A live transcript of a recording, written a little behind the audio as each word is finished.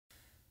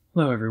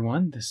Hello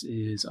everyone, this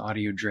is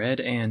Audio Dread,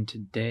 and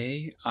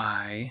today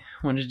I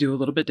wanted to do a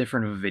little bit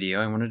different of a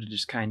video. I wanted to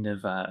just kind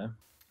of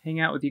hang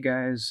out with you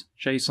guys,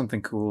 show you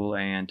something cool,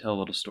 and tell a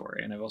little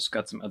story. And I've also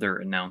got some other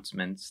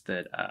announcements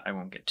that I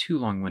won't get too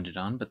long-winded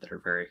on, but that are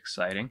very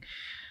exciting.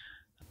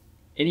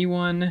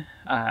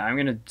 I'm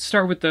going to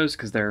start with those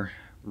because they're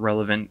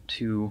relevant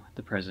to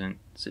the present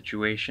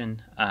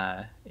situation.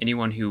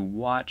 Anyone who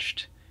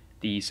watched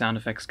the Sound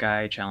Effects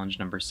Guy Challenge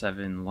number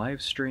 7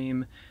 live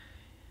stream,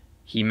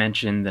 he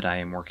mentioned that I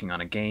am working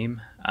on a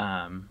game,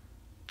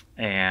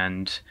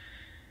 and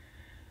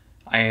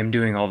I am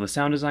doing all the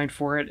sound design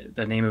for it.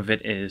 The name of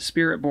it is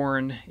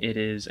Spiritborn. It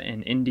is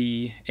an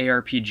indie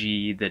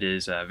ARPG that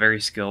is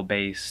very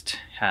skill-based,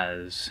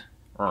 is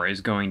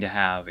going to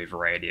have a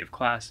variety of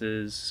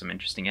classes, some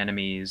interesting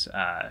enemies,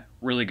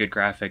 really good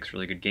graphics,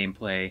 really good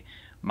gameplay.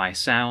 My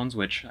sounds,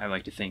 which I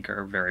like to think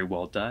are very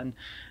well done.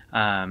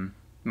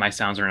 My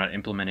sounds are not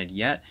implemented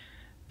yet.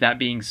 That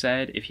being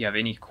said, if you have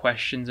any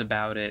questions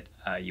about it,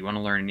 you want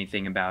to learn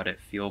anything about it,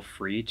 feel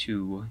free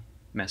to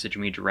message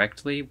me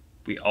directly.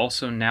 We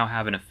also now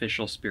have an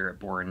official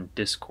Spiritborn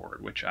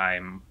Discord, which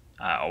I'm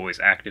always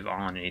active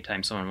on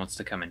anytime someone wants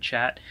to come and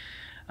chat.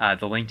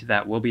 The link to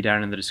that will be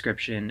down in the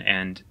description,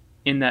 and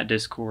in that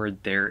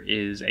Discord there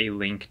is a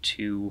link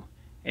to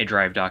a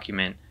Drive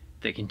document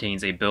that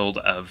contains a build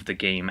of the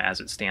game as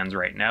it stands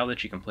right now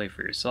that you can play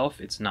for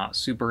yourself. It's not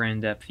super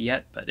in-depth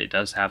yet, but it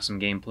does have some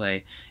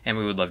gameplay, and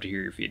we would love to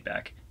hear your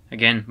feedback.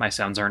 Again, my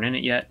sounds aren't in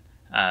it yet,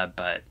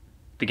 but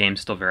the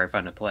game's still very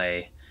fun to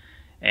play,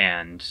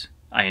 and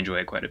I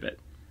enjoy it quite a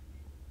bit.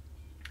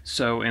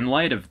 So in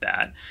light of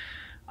that,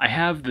 I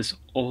have this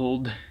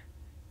old,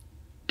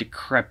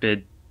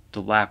 decrepit,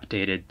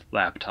 dilapidated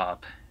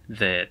laptop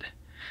that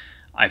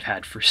I've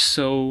had for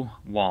so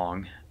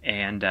long,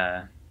 and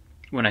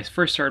when I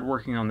first started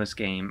working on this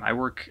game, I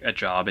work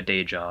a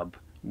day job,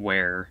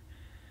 where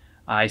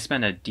I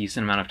spend a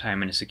decent amount of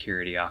time in a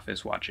security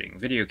office watching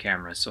video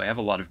cameras, so I have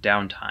a lot of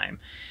downtime.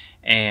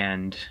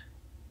 And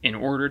in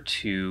order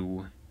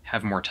to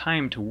have more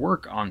time to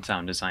work on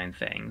sound design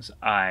things,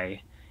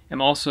 I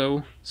am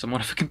also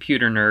somewhat of a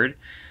computer nerd.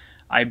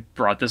 I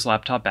brought this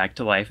laptop back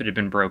to life. It had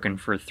been broken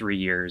for 3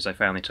 years. I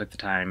finally took the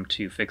time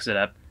to fix it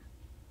up.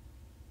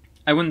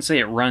 I wouldn't say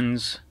it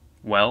runs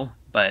well,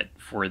 but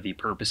for the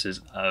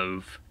purposes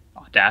of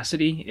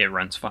Audacity, it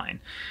runs fine.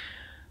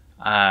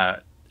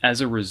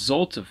 As a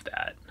result of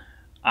that,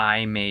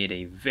 I made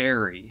a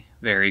very,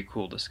 very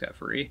cool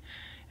discovery,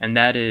 and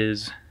that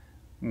is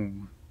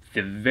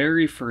the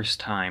very first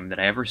time that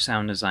I ever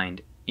sound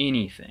designed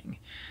anything.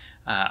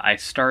 I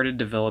started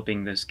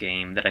developing this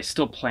game that I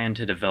still plan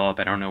to develop.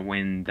 I don't know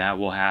when that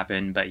will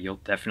happen, but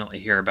you'll definitely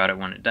hear about it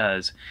when it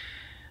does.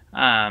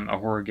 A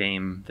horror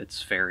game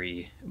that's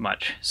very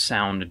much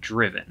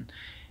sound-driven.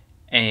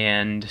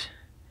 And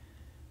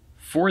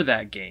for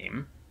that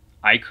game,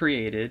 I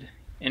created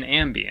an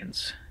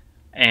ambience,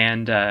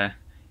 and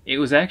it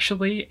was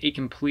actually a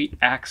complete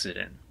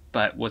accident.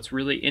 But what's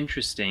really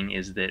interesting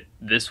is that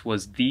this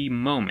was the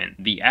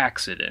moment, the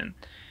accident,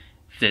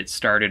 that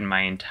started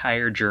my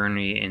entire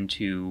journey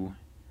into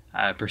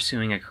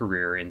pursuing a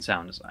career in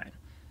sound design.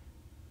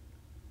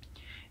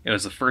 It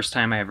was the first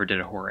time I ever did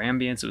a horror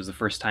ambience. It was the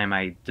first time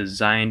I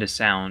designed a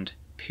sound,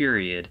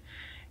 period.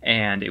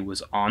 And it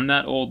was on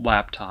that old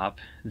laptop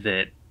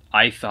that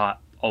I thought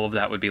all of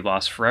that would be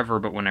lost forever,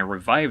 but when I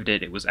revived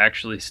it, it was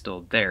actually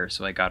still there,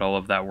 so I got all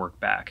of that work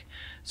back.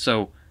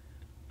 So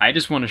I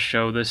just want to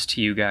show this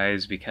to you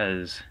guys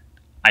because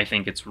I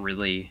think it's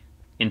really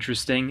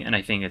interesting, and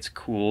I think it's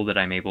cool that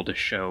I'm able to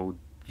show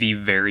the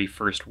very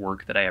first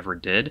work that I ever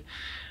did.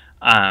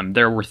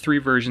 There were 3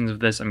 versions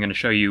of this. I'm going to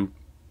show you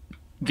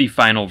the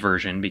final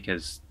version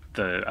because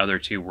the other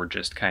 2 were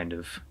just kind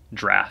of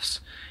drafts.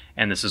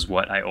 And this is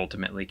what I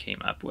ultimately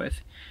came up with.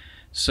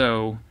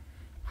 So,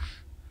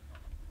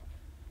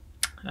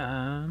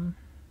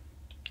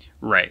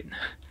 right.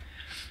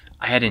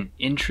 I had an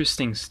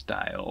interesting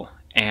style,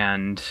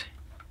 and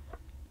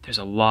there's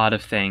a lot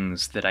of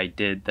things that I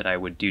did that I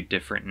would do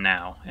different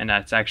now. And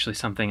that's actually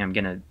something I'm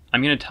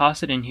gonna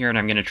toss it in here, and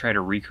I'm gonna try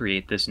to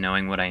recreate this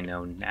knowing what I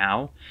know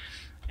now,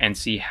 and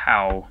see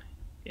how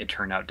it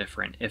turned out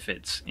different, if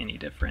it's any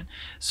different.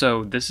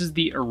 So this is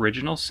the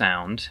original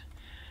sound.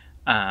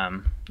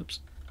 Oops.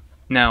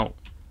 Now,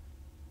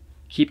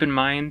 keep in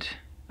mind,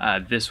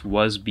 this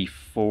was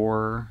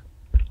before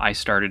I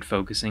started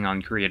focusing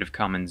on Creative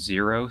Commons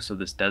 0, so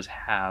this does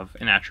have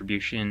an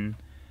attribution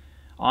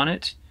on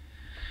it.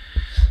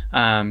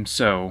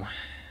 So,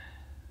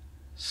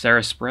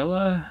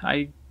 sarasprella,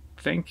 I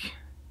think.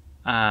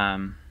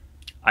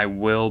 I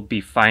will be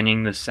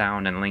finding the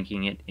sound and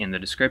linking it in the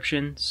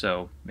description,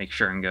 so make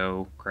sure and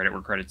go credit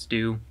where credit's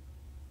due.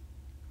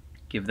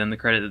 Give them the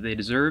credit that they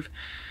deserve.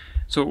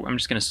 So I'm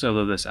just going to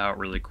solo this out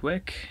really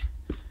quick.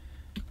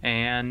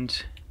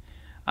 And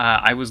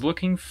I was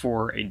looking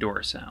for a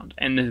door sound.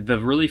 And the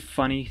really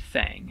funny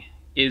thing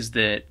is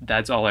that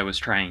that's all I was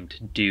trying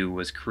to do,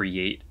 was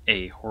create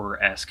a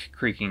horror-esque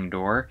creaking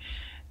door.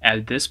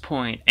 At this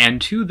point,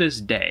 and to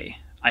this day,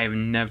 I have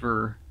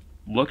never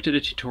looked at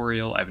a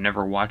tutorial, I've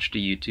never watched a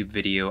YouTube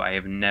video, I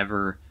have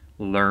never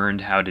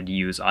learned how to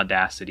use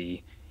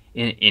Audacity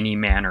in any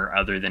manner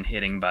other than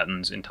hitting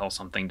buttons until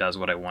something does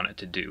what I want it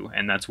to do.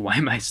 And that's why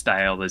my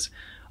style is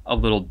a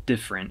little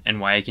different,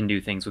 and why I can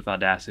do things with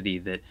Audacity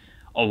that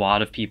a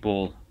lot of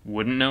people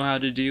wouldn't know how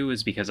to do,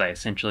 is because I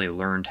essentially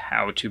learned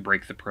how to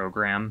break the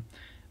program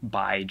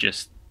by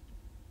just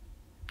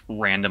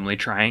randomly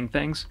trying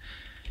things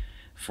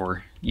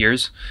for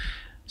years.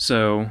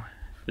 So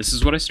this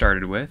is what I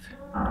started with.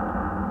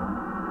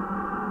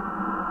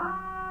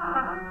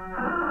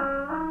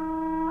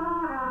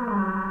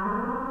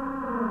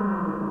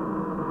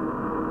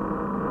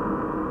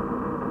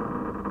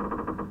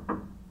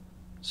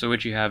 So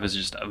what you have is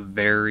just a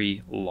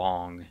very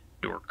long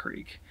door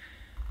creak.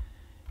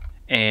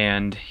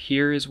 And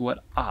here is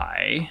what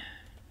I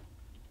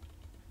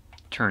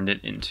turned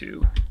it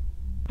into.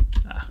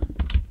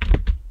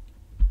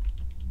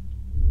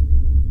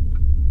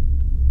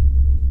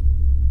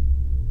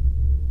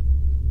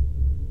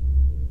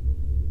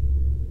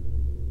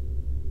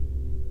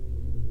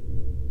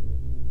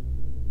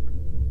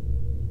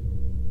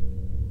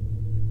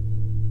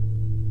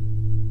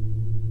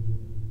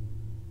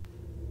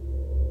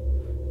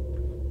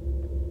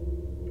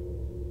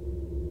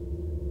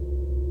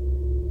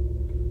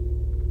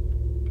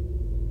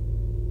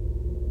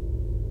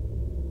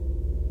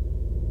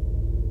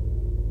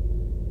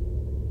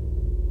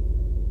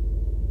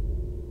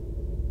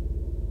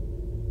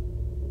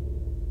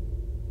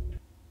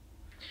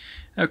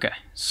 Okay,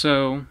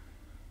 so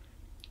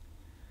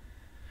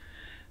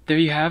there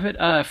you have it.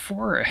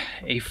 For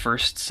a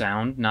first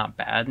sound, not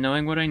bad.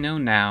 Knowing what I know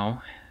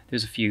now,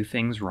 there's a few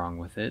things wrong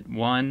with it.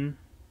 One,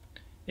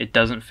 it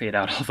doesn't fade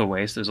out all the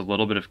way, so there's a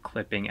little bit of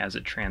clipping as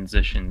it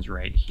transitions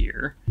right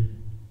here.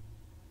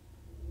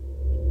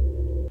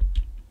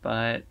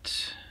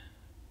 But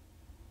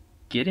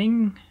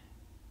getting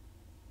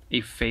a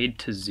fade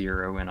to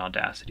 0 in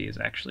Audacity is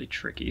actually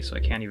tricky, so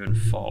I can't even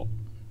fault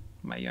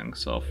my young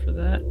self for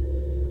that.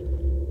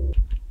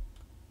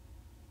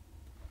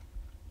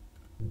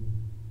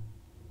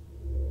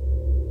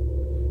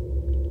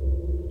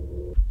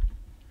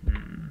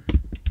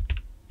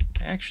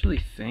 I actually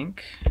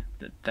think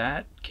that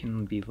that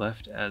can be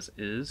left as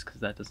is,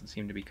 because that doesn't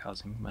seem to be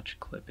causing much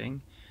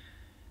clipping.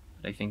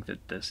 But I think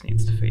that this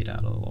needs to fade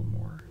out a little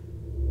more.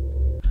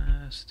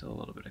 Still a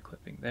little bit of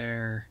clipping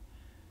there.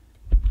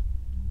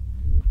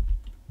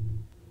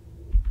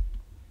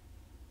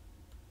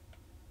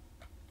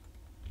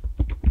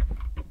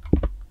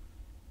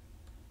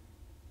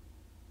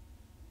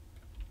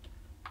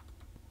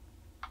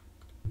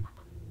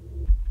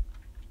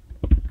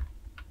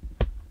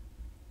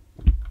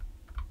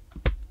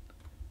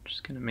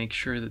 Just going to make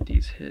sure that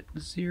these hit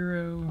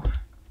 0.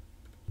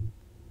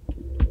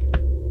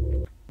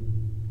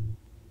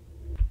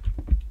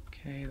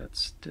 Okay,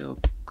 that's still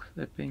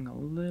clipping a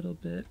little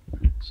bit,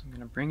 so I'm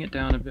going to bring it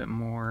down a bit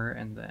more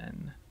and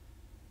then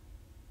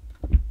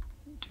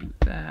do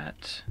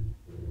that.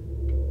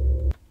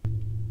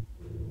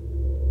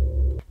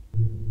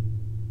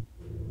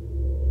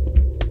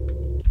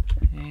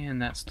 And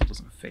that still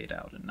doesn't fade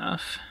out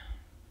enough,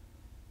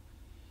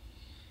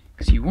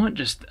 because you want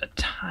just a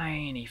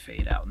tiny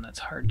fade out, and that's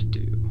hard to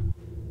do.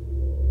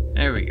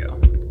 There we go.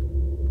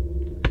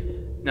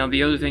 Now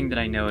the other thing that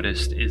I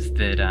noticed is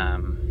that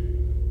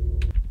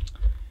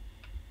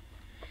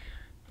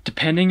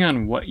depending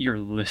on what you're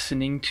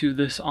listening to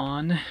this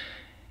on,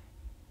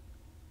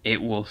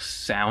 it will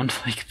sound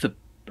like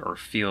or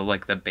feel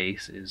like the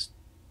bass is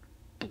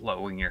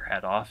blowing your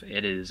head off.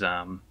 It is,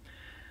 I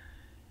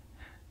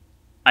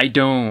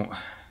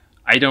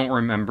don't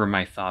remember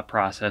my thought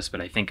process, but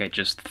I think I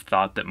just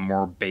thought that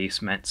more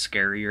bass meant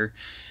scarier.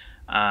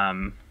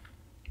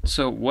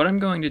 So what I'm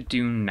going to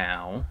do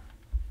now,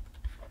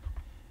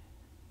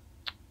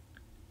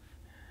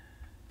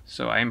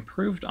 so I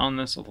improved on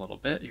this a little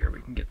bit. Here, we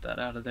can get that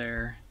out of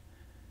there.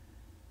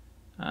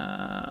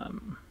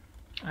 I'm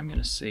going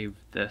to save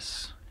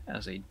this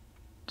as a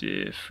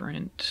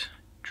different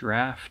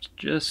draft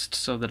just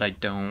so that I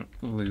don't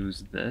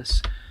lose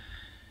this,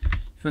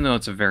 even though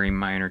it's a very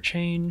minor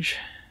change.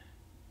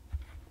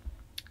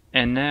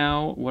 And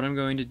now what I'm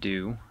going to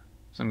do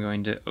is I'm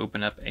going to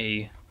open up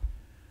a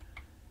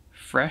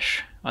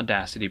fresh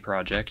Audacity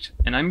project,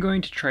 and I'm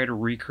going to try to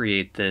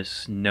recreate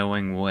this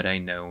knowing what I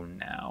know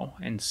now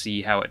and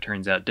see how it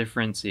turns out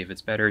different, see if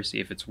it's better, see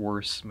if it's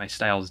worse. My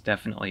style's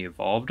definitely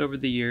evolved over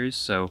the years,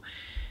 so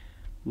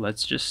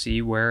let's just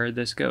see where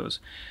this goes.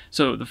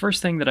 So the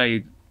first thing that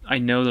I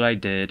know that I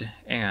did,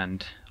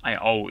 and I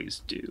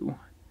always do,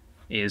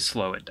 is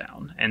slow it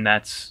down. And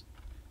that's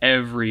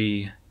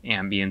every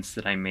ambience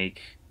that I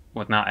make.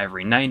 Well, not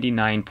every,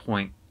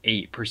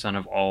 99.8%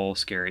 of all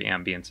scary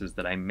ambiences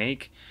that I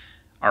make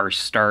are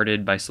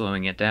started by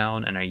slowing it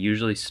down, and I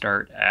usually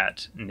start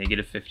at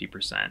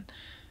 -50%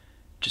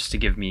 just to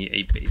give me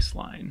a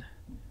baseline.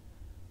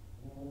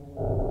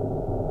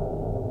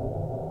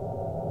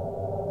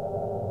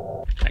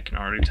 I can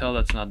already tell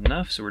that's not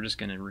enough, so we're just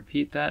going to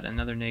repeat that,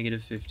 another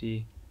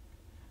 -50.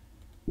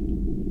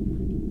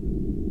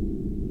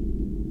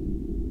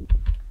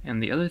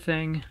 And the other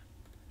thing,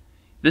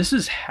 this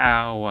is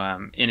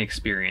how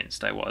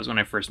inexperienced I was when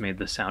I first made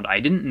this sound. I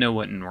didn't know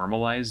what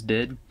normalize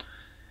did.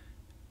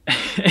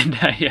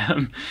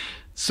 And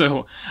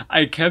so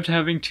I kept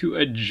having to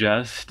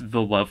adjust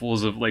the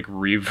levels of like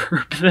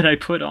reverb that I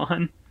put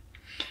on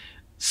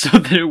so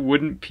that it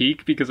wouldn't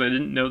peak, because I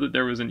didn't know that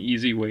there was an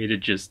easy way to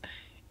just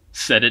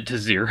set it to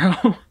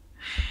 0.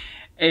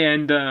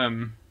 And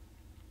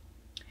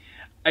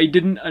I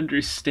didn't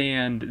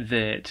understand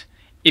that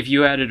if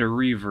you added a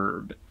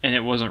reverb and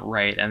it wasn't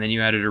right, and then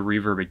you added a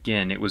reverb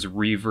again, it was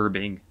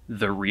reverbing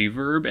the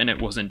reverb, and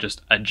it wasn't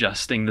just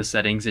adjusting the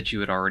settings that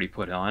you had already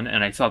put on.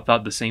 And I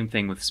thought the same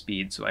thing with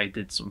speed, so I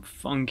did some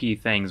funky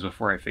things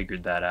before I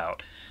figured that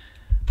out.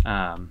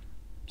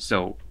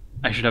 So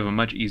I should have a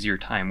much easier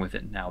time with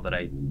it now that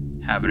I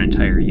have an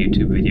entire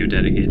YouTube video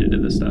dedicated to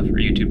this stuff, or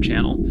YouTube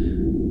channel.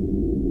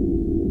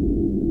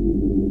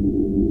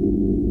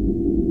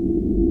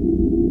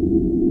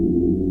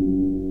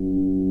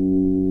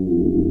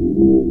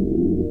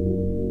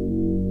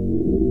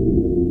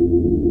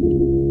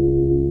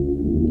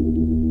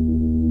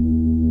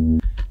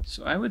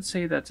 So I would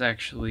say that's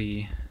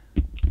actually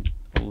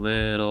a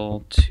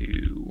little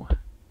too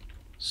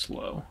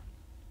slow.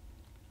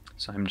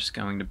 So I'm just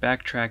going to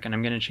backtrack, and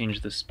I'm going to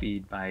change the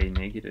speed by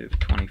negative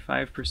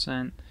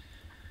 25%.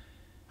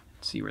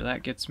 See where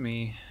that gets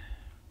me.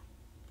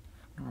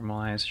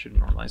 Normalize. Should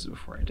have normalized it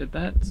before I did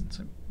that, since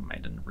I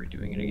might end up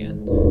redoing it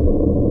again.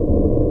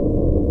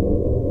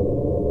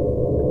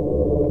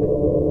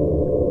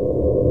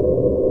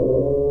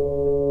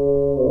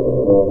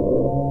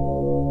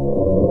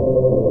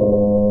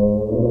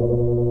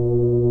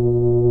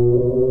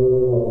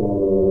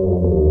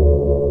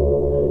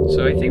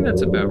 So I think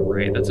that's about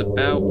right. That's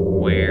about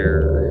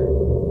where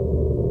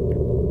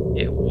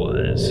it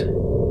was.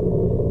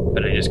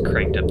 But I just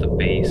cranked up the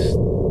bass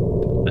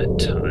a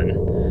ton.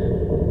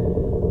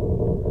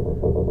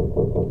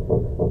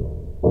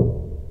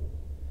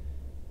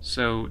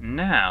 So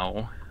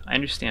now I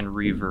understand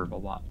reverb a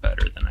lot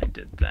better than I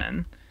did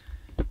then.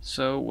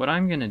 So what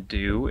I'm going to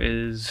do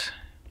is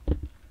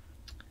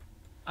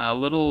a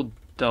little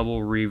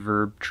double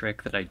reverb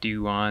trick that I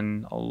do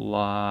on a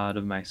lot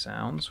of my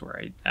sounds, where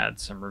I add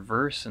some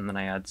reverse and then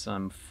I add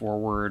some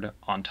forward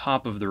on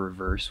top of the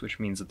reverse, which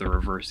means that the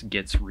reverse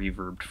gets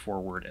reverbed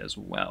forward as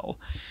well.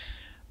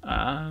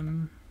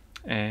 And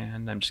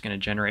I'm just going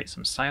to generate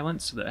some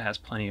silence so that it has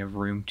plenty of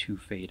room to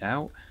fade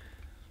out.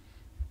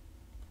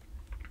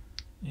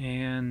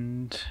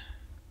 And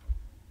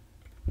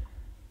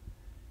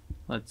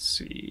let's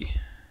see.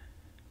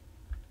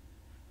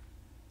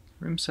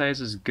 Room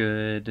size is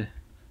good.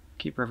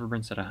 Keep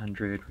reverberance at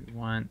 100. We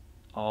want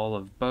all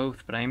of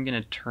both, but I'm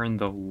going to turn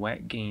the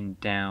wet gain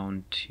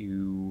down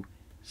to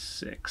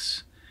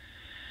 6,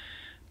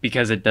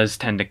 because it does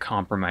tend to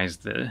compromise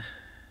the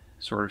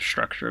sort of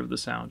structure of the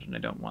sound, and I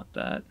don't want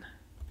that.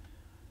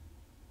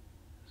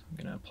 So I'm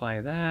going to apply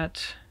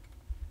that,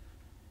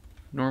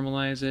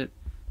 normalize it.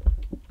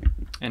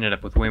 Ended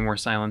up with way more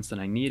silence than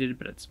I needed,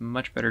 but it's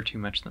much better too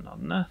much than not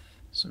enough.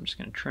 So I'm just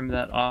going to trim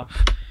that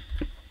off.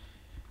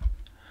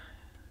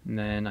 And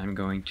then I'm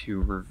going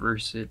to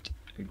reverse it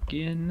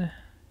again.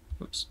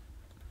 Oops.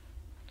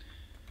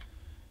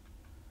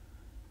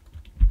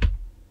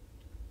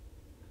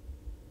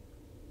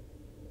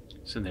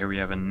 So there we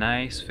have a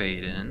nice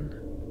fade in.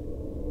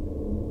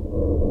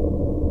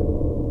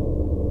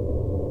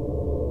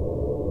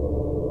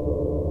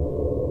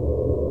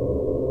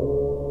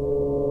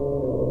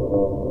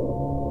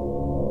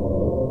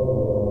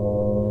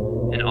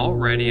 And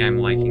already I'm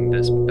liking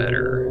this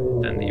better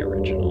than the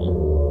original.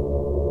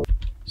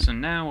 So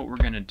now what we're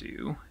going to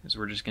do is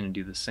we're just going to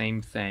do the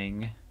same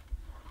thing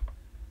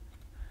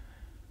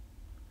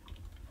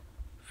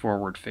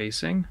forward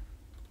facing,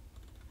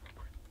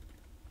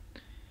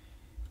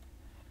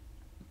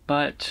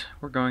 but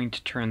we're going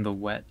to turn the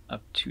wet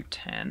up to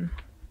 10.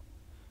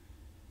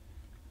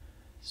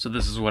 So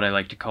this is what I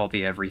like to call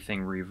the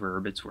everything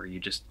reverb. It's where you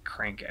just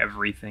crank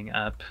everything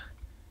up,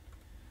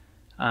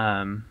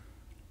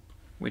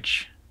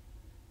 which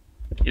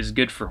is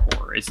good for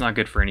horror. It's not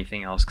good for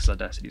anything else because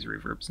Audacity's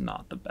reverb's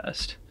not the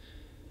best.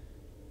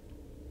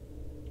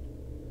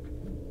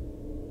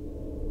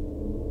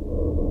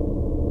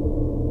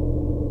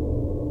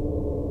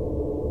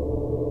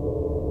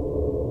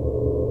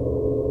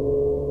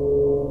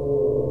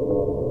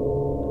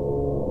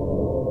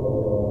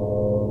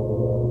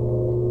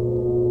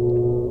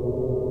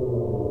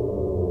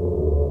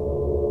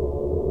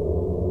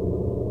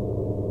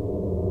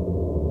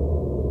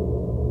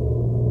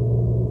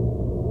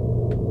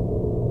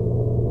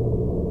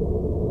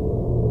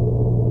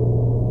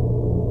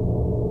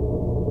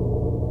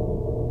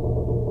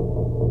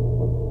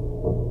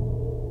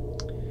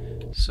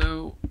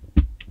 So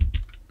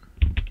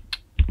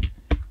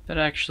that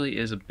actually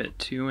is a bit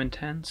too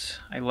intense.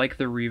 I like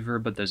the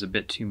reverb, but there's a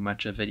bit too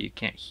much of it. You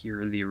can't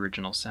hear the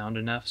original sound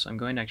enough, so I'm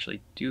going to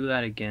actually do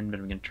that again, but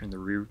I'm going to turn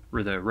the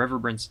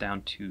reverberance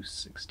down to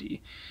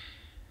 60.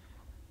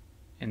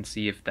 and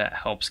see if that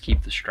helps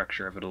keep the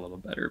structure of it a little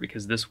better,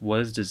 because this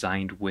was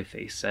designed with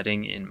a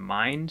setting in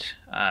mind.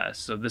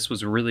 So this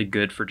was really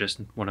good for just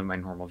one of my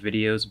normal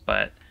videos,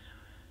 but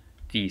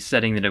the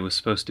setting that it was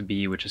supposed to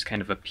be, which is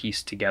kind of a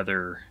pieced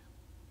together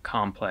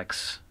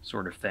complex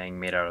sort of thing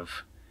made out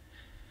of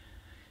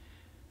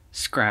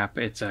scrap,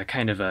 it's a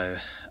kind of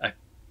a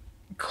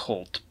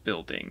cult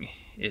building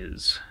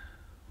is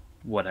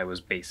what I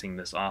was basing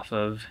this off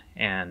of.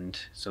 And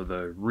so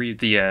the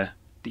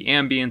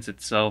ambience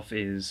itself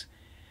is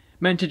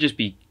meant to just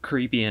be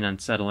creepy and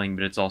unsettling,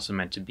 but it's also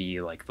meant to be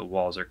like the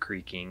walls are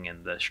creaking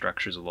and the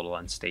structure's a little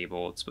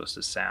unstable. It's supposed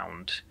to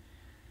sound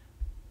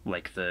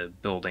like the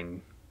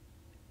building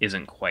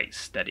isn't quite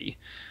steady.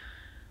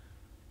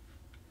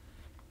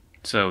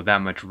 So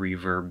that much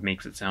reverb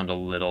makes it sound a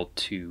little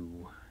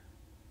too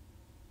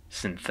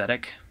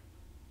synthetic.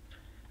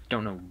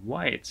 Don't know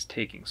why it's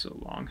taking so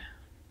long.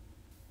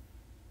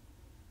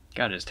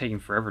 God, it's taking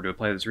forever to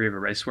apply this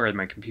reverb. I swear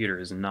my computer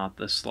is not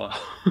this slow.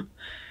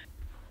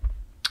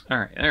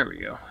 Alright, there we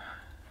go.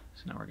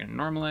 So now we're going to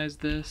normalize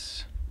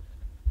this.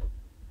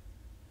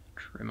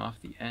 Trim off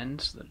the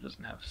end so that it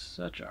doesn't have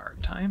such a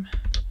hard time.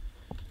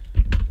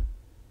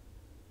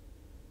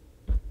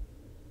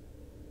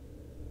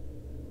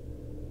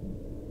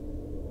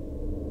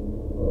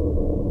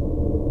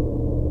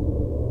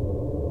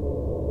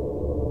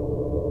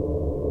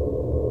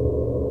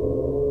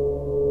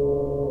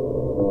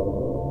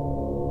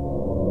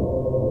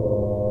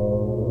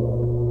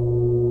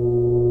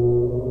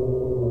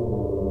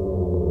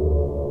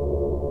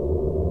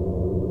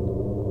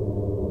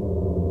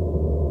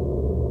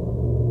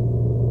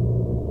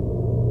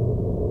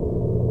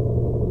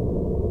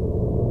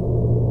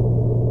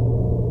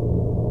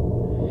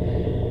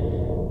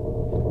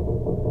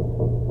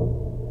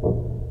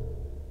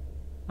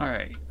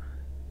 Alright,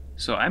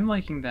 so I'm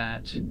liking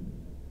that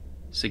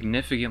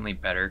significantly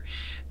better.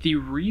 The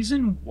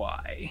reason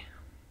why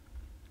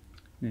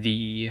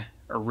the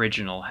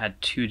original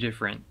had two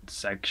different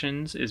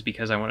sections is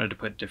because I wanted to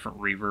put different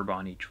reverb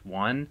on each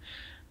one,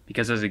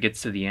 because as it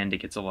gets to the end it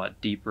gets a lot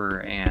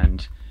deeper,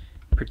 and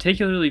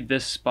particularly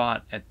this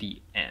spot at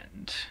the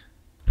end.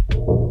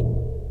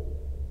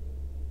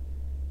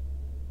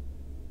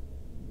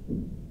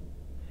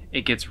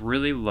 It gets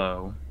really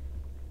low,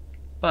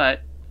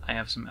 but I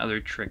have some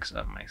other tricks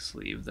up my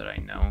sleeve that I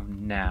know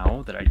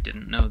now that I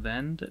didn't know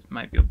then that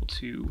might be able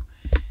to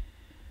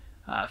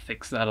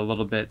fix that a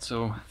little bit.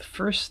 So the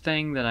first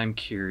thing that I'm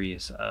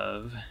curious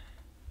of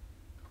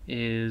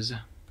is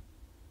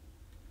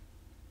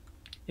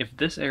if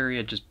this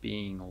area just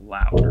being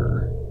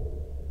louder.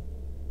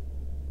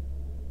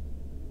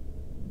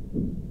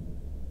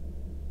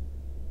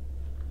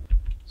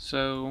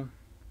 So,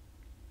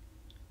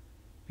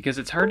 because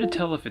it's hard to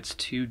tell if it's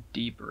too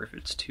deep or if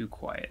it's too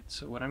quiet.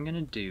 So what I'm going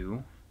to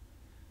do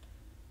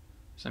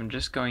is I'm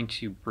just going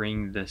to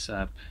bring this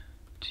up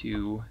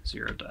to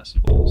 0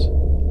 decibels.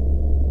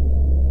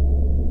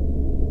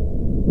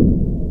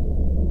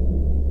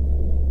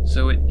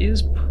 So it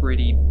is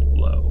pretty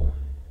low.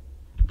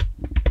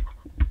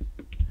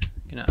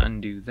 I'm going to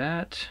undo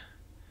that.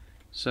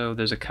 So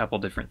there's a couple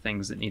different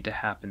things that need to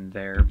happen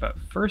there, but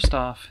first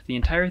off, the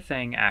entire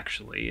thing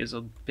actually is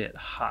a bit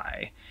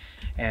high.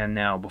 And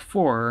now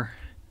before,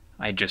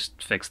 I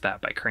just fixed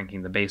that by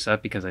cranking the bass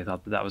up because I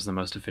thought that that was the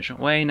most efficient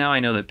way. Now I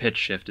know that pitch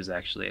shift is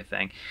actually a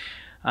thing.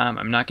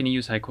 I'm not going to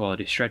use high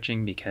quality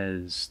stretching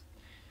because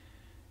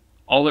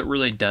all it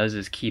really does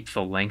is keep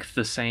the length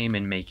the same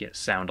and make it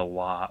sound a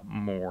lot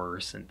more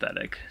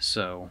synthetic.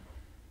 So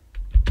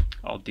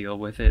I'll deal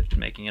with it,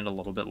 making it a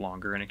little bit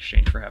longer in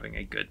exchange for having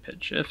a good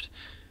pitch shift.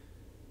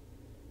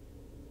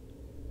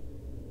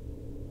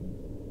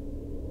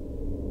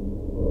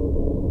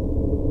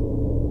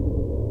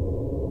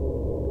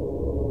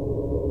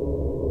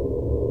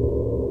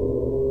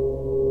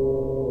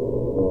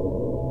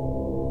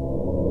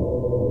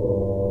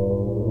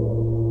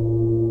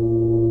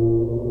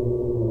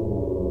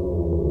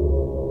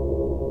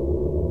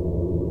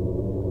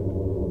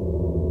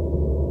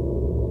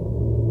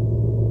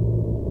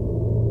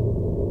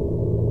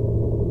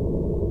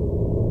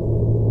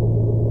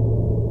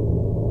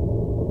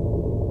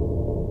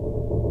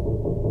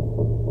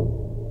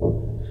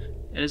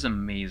 It is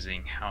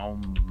amazing how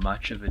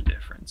much of a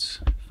difference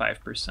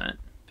 5%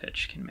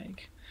 pitch can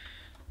make.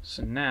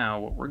 So now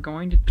what we're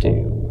going to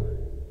do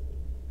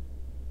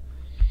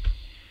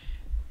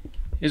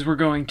is we're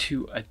going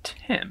to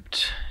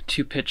attempt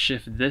to pitch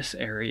shift this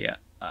area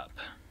up.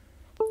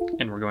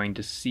 And we're going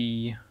to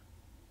see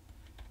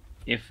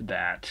if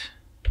that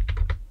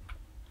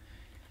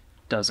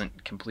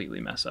doesn't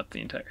completely mess up the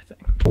entire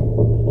thing.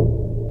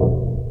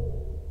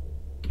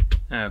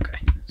 Okay,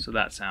 so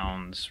that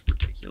sounds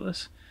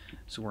ridiculous.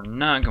 So we're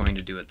not going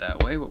to do it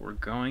that way. What we're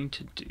going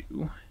to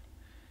do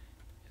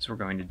is we're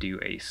going to do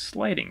a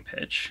sliding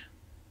pitch,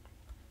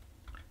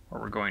 where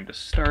we're going to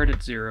start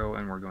at 0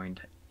 and we're going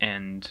to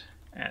end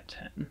at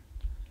 10.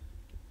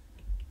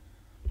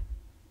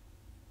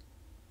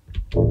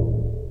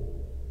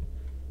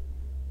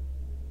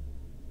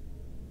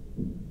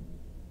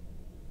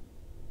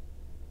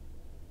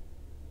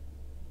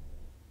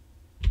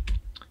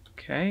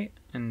 Okay,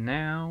 and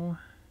now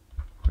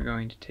we're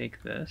going to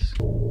take this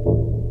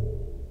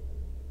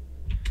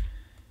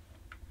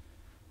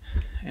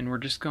and we're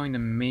just going to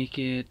make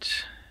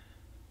it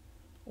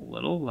a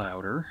little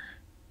louder.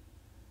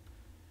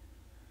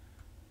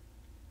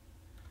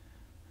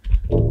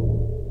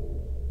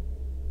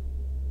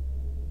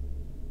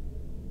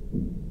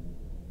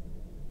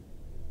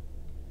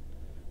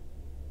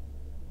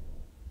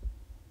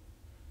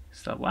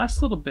 So that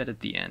last little bit at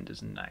the end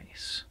is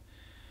nice.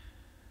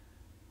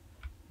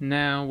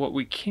 Now what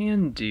we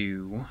can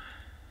do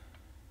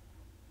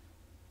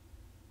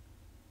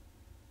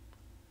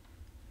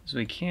is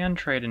we can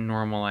try to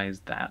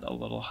normalize that a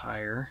little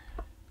higher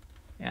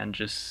and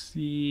just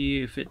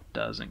see if it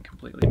doesn't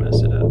completely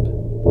mess it up.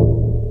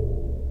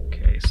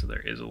 Okay, so there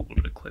is a little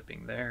bit of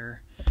clipping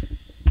there.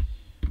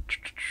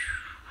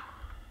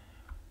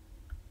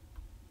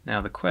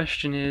 Now the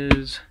question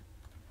is,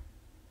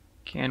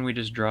 can we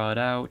just draw it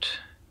out?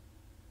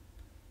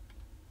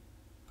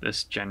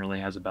 This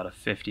generally has about a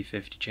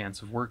 50-50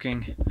 chance of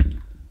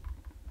working,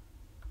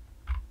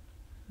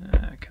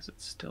 because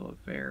it's still a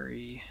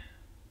very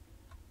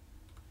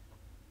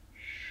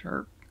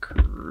sharp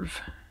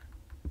curve.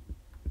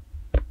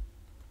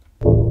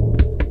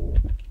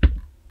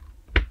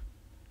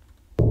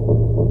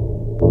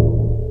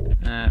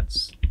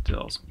 That's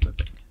still some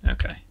clipping.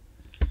 Okay.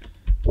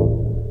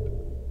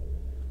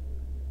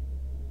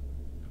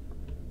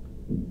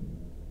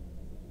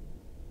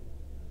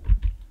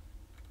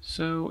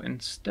 So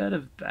instead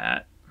of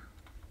that,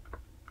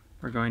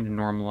 we're going to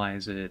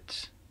normalize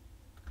it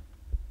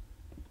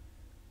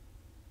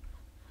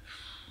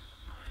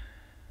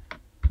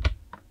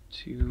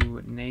to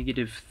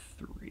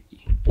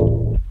 -3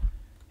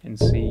 and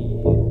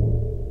see.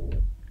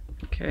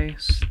 Okay,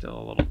 still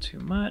a little too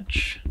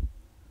much.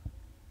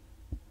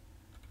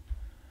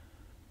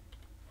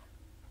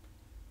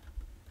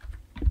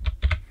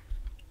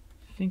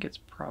 I think it's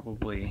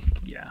probably,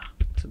 yeah,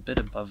 it's a bit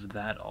above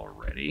that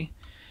already.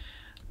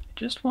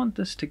 I just want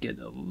this to get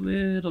a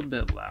little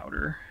bit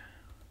louder.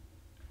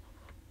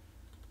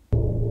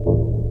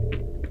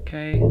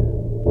 Okay,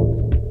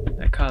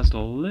 that caused a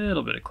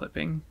little bit of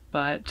clipping,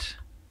 but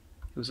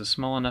it was a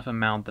small enough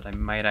amount that I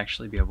might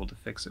actually be able to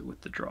fix it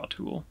with the draw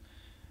tool.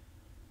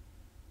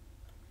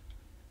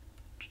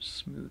 Just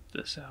smooth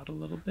this out a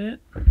little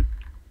bit.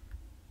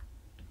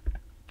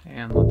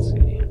 And let's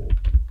see.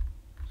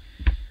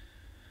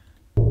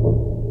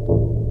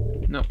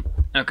 Nope.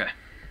 Okay.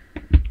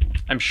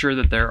 I'm sure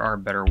that there are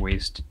better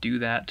ways to do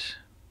that,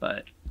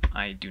 but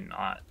I do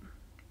not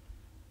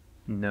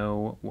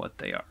know what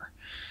they are.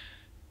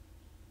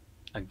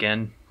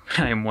 Again,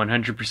 I am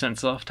 100%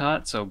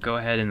 self-taught, so go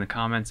ahead in the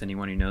comments,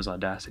 anyone who knows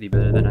Audacity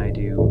better than I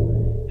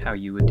do, how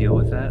you would deal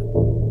with that.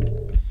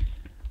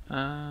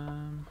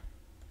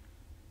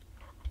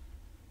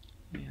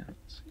 Yeah,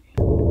 let's see.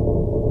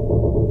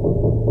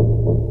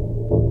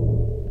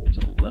 There's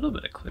a little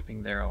bit of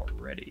clipping there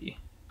already,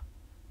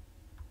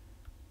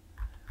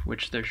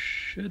 which there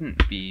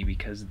shouldn't be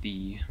because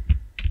the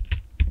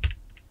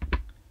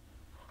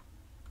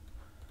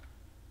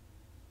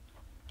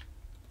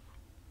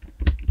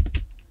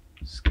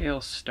scale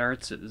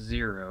starts at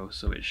 0,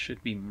 so it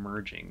should be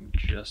merging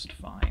just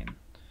fine.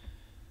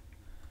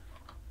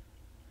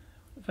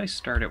 If I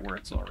start it where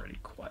it's already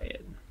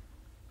quiet.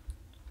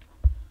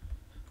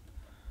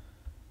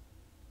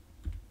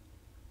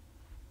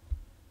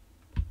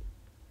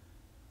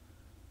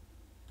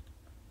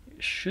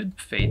 It should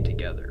fade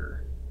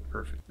together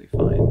perfectly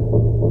fine.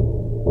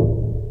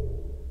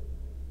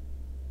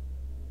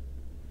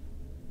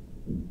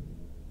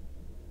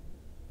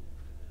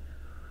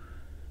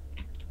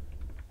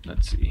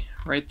 Let's see,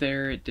 right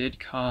there it did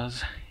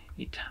cause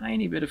a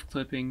tiny bit of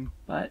clipping,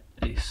 but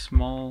a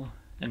small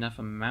enough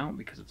amount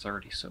because it's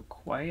already so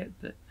quiet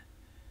that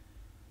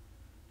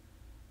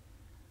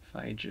if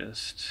I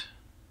just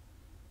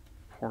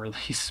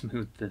poorly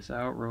smooth this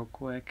out real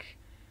quick.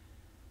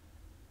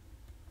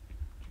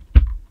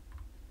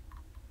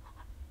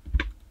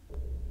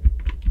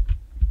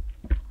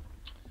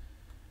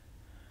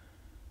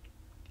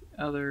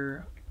 The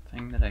other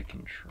thing that I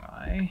can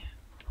try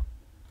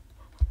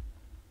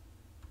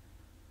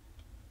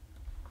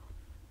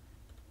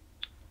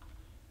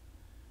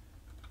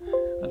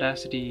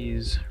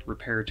Audacity's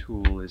repair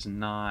tool is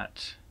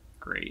not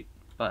great,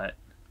 but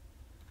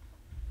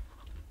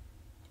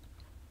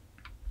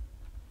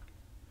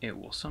it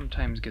will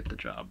sometimes get the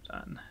job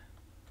done.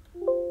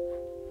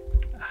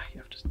 You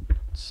have to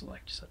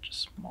select such a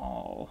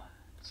small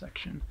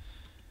section.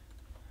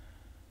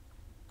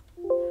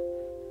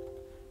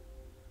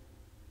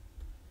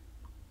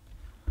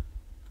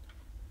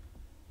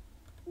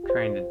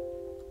 Trying to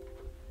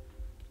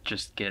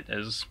just get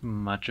as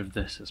much of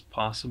this as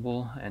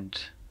possible,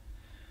 and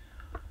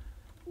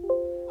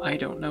I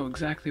don't know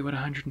exactly what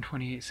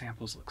 128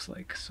 samples looks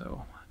like,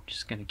 so I'm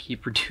just going to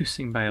keep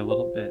reducing by a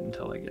little bit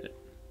until I get it.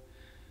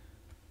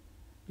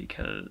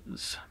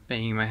 Because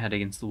banging my head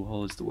against the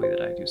wall is the way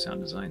that I do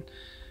sound design.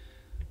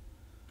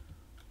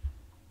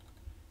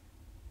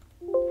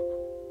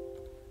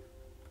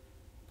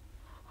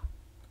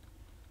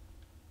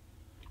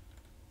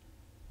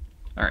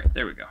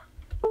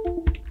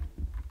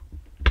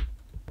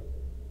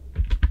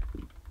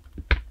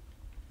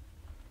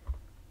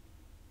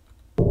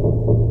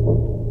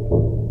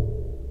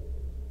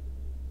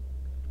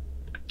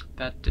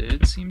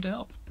 seem to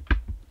help.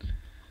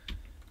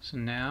 So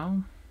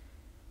now,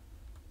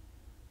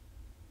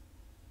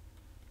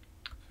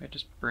 if I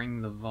just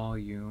bring the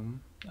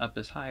volume up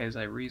as high as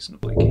I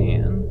reasonably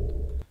can.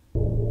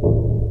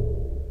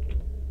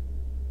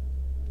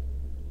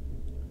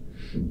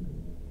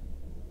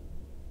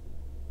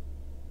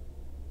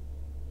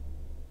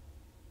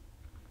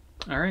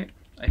 Alright,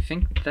 I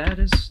think that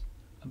is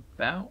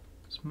about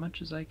as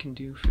much as I can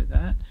do for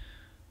that.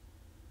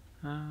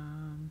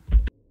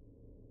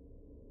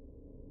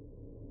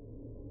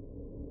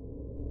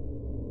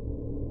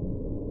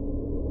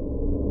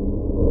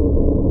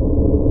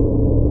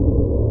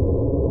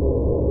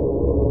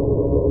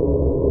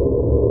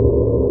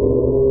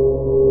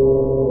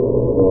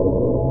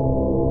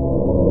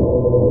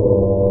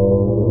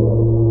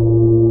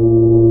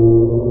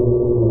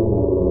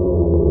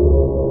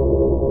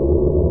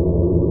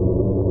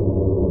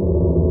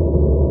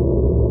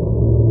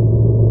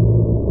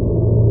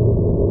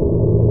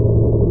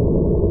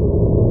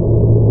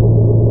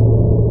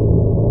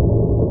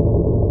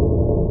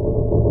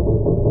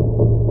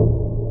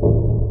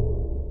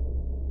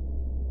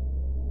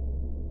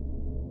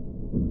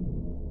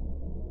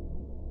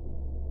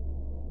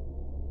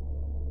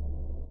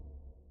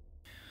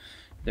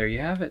 There you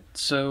have it.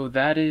 So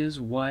that is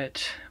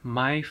what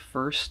my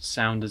first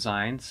sound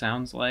design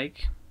sounds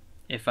like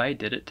if I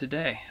did it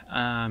today.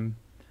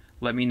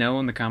 Let me know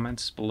in the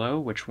comments below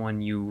which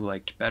one you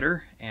liked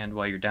better, and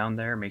while you're down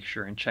there, make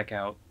sure and check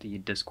out the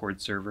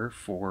Discord server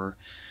for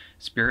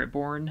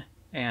Spiritborn,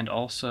 and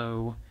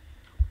also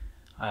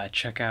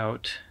check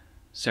out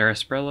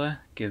Sarasprella,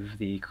 give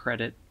the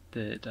credit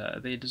that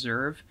they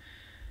deserve,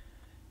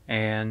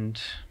 and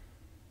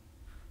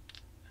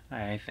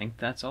I think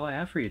that's all I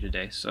have for you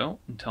today. So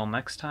until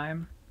next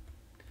time,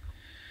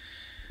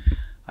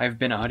 I've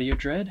been Audio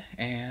Dread,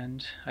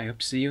 and I hope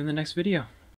to see you in the next video.